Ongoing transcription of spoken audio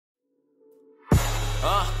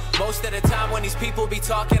Most of the time when these people be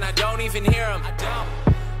talking, I don't even hear them. I don't.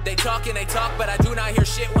 They talk and they talk, but I do not hear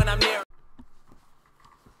shit when I'm near.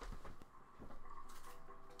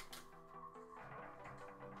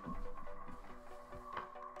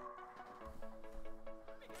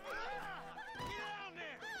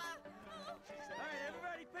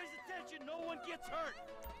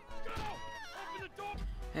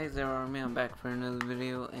 Hey there, Army, I'm back for another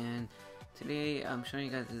video, and today I'm showing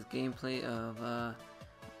you guys this gameplay of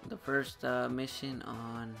the first mission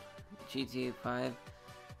on GTA 5.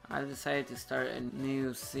 I've decided to start a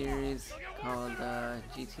new series called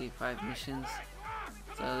GTA 5 Missions.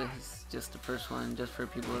 So this is just the first one, just for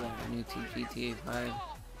people that are new to GTA 5,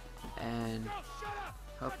 and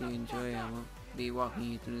hope you enjoy. I will be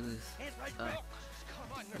walking you through this. So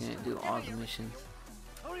we're gonna do all the missions.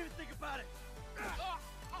 Don't even think about it.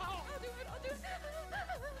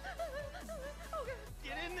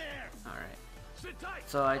 Get in there. Alright.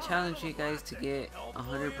 So I challenge you guys to get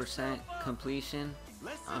 100% completion,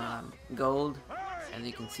 gold, as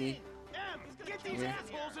you can see here.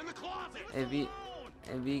 If you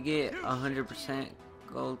get 100%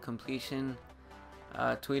 gold completion,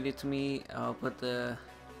 tweet it to me. I'll put the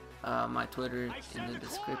my Twitter in the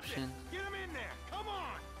description.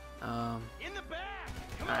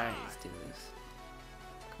 Alright, let's do this.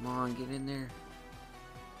 Come on, get in there.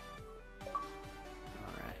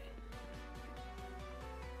 Alright.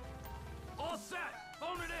 All set.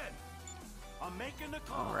 Phone it in. I'm making the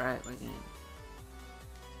call. Alright, we're gonna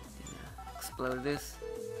explode this.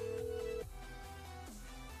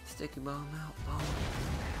 Sticky bomb out, bomb.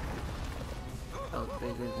 Oh,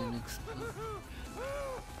 bigger than explode.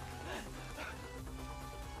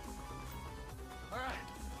 Alright,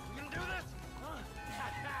 you gonna do this?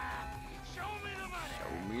 Show me the money.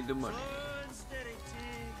 Show me the money. Steady,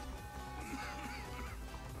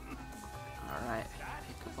 Alright,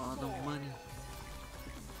 pick up all the money.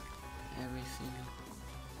 Every single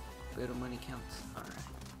bit of money counts. Alright.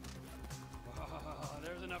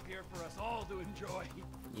 There's enough here for us all to enjoy.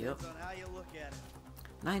 Yep. Depends on how you look at it.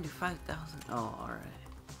 95,000. Oh, alright.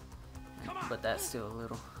 But that's still a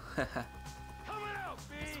little. Coming out,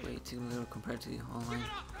 It's way too little compared to the online.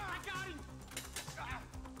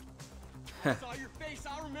 I saw your face,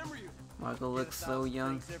 I'll remember you. Marco looks so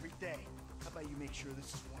young. Every day. How about you make sure this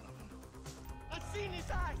is one of them? I've seen his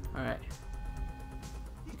eyes. Alright.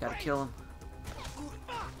 You gotta kill him.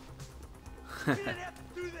 You didn't have to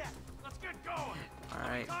do that. Let's get going.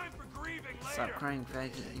 Alright. Time for grieving later. Stop crying,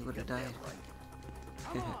 faggot. You would have died.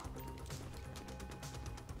 Come on.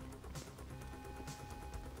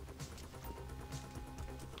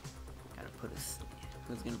 Gotta put this.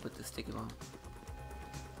 Who's gonna put the sticky bomb?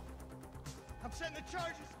 I'm setting the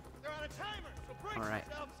charges. They're on a timer, so brace Alright.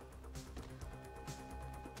 yourselves.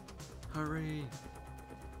 Hurry!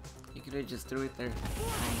 You could have just threw it there.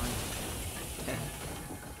 Oh my.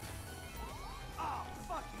 Oh,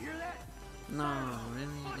 fuck, you hear that? No, really?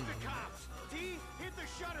 You Fuck didn't. the cops. D, hit the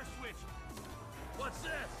shutter switch. What's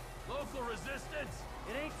this? Local resistance?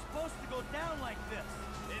 It ain't supposed to go down like this.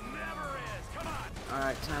 It never is. Come on.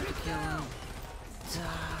 Alright, time to kill him. Die.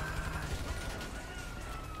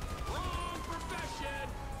 Wrong profession.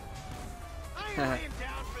 I ain't laying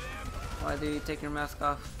down for them. Why do you take your mask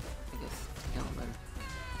off? I guess kill him better.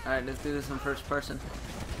 Alright, let's do this in first person.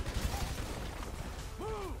 Move!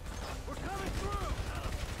 We're coming through.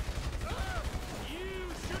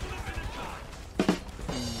 You shouldn't have been a cop.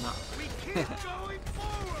 No. We keep going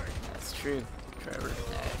forward. That's true, Trevor.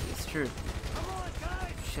 That is true. Come on,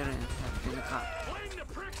 guys. Shouldn't have been a cop. Blame the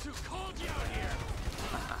pricks who called you out here.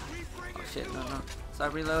 We bring Oh it shit, to no, no. them.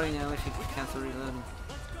 Stop reloading. I wish you could cancel reloading.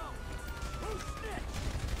 Let's go. Who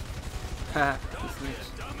snitched? Haha, Don't he be snitched. as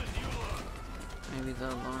dumb as you look. Maybe the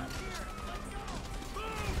alarm. Move,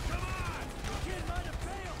 come on. You kid might have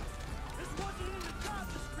failed. This wasn't in the job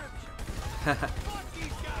description. Fuck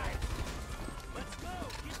these guys. Let's go.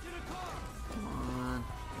 Get to the car. Come on.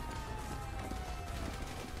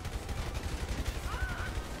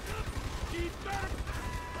 Keep back.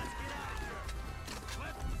 Let's get after him.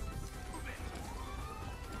 Let's move it.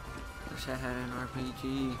 Wish I had an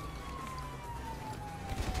RPG.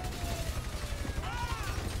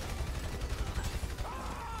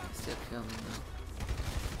 Still killing though.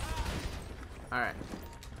 Alright.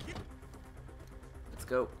 Let's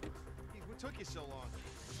go. What took you so long?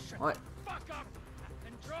 Shut What? the fuck up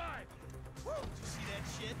and drive. Woo. Did you see that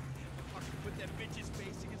shit? Fucking put that bitch's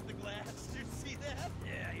face against the glass. Did you see that?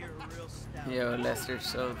 Yeah, you're a real stout. Yo, Lester's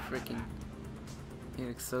so freaking. He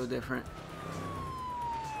looks so different.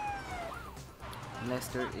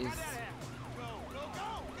 Lester is in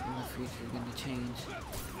the future gonna change.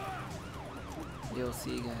 You'll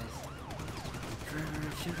see, guys.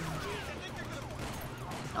 Trevor, shoot him.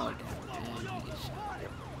 Oh, damn. And he gets shot.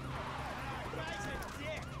 Yep.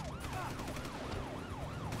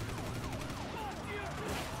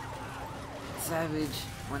 Savage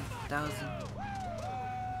 1000.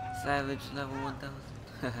 Savage level 1000.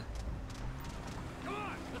 Come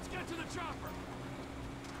on, let's get to the chopper.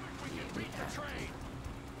 We can beat the train.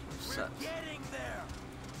 Sucks. Getting there.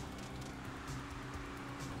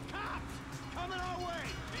 Cops coming our way.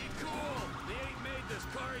 Be cool. They ain't made this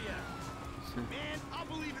car yet. Man, I'll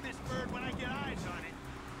believe in this bird when I get eyes on it.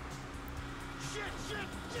 Shit!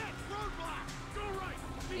 Roadblock! Go right!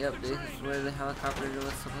 Beat Yep, the this train, is where the helicopter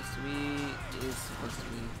was supposed to be. Is supposed to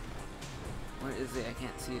be. Where is it? I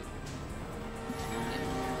can't see it.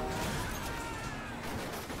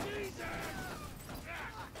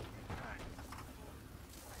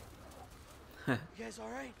 You guys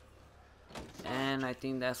alright? And I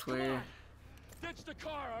think that's where. Ditch the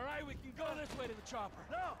car, alright? We can go this way to the chopper.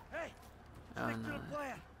 No, hey! Oh Stick to no. the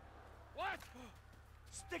plan. What?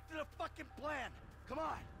 Stick to the fucking plan. Come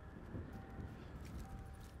on.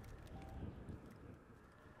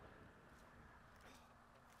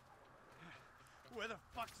 Where the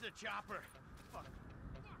fuck's the chopper? Fuck.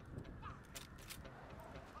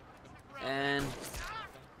 And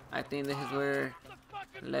I think this is where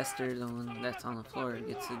Lester, the one that's on the floor,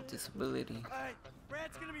 gets a disability. Alright,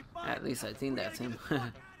 Brad's gonna be fine. At least I think that's him.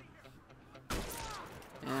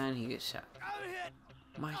 And he gets shot. I'm hit.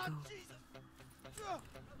 Michael, Oh, Jesus. Oh,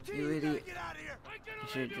 T, you gotta idiot. Get out of here. You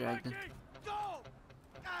should have dragged him. Go!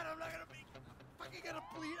 God, I'm not gonna be fucking gonna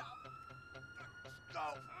bleed out.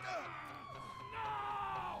 Go! No!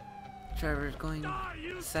 Trevor's going Die,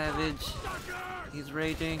 you savage. sucker! He's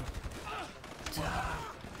raging.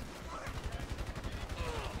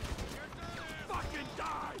 Fucking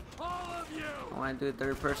die! All of you! I want to do it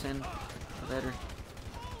third person. Better.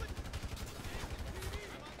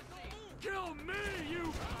 Kill me,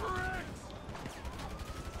 you pricks!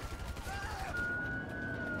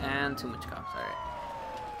 And too much cops. Alright.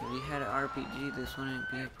 If we had an RPG, this wouldn't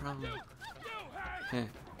be a problem. Hey!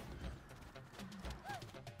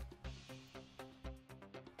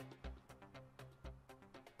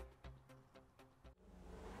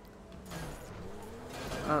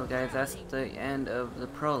 Oh guys, that's the end of the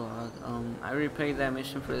prologue. I replayed that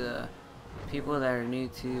mission for the people that are new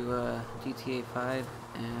to GTA 5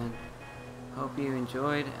 and hope you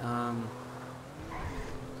enjoyed.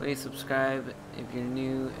 Please subscribe if you're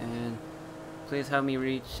new and please help me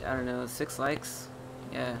reach, I don't know, 6 likes?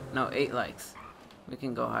 Yeah, no, 8 likes. We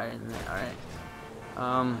can go higher than that,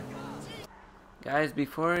 alright. Guys,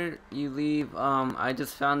 before you leave, I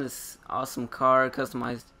just found this awesome car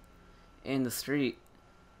customized in the street,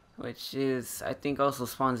 which is, I think, also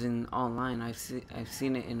spawns in online. I've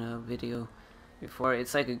seen it in a video before.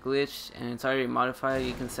 It's like a glitch and it's already modified.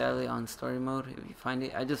 You can sell it on story mode if you find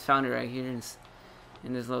it. I just found it right here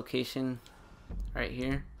in this location right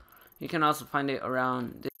here. You can also find it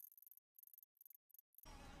around this.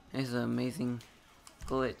 It's an amazing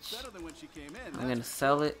glitch. I'm gonna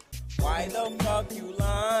sell it. Why the fuck you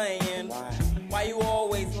lying? Why you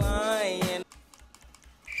always lying?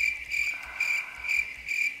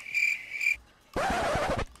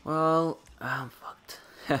 Well, I'm fucked.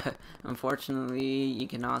 Unfortunately, you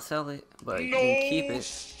cannot sell it, but you can keep it,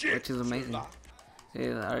 which is amazing.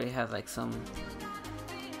 It already has like some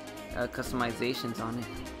customizations on it.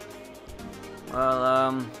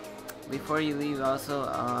 Well, before you leave, also,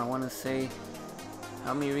 I want to say,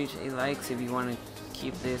 help me reach 8 likes if you want to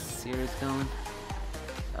keep this series going.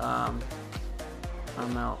 I'm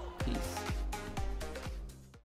out. Peace.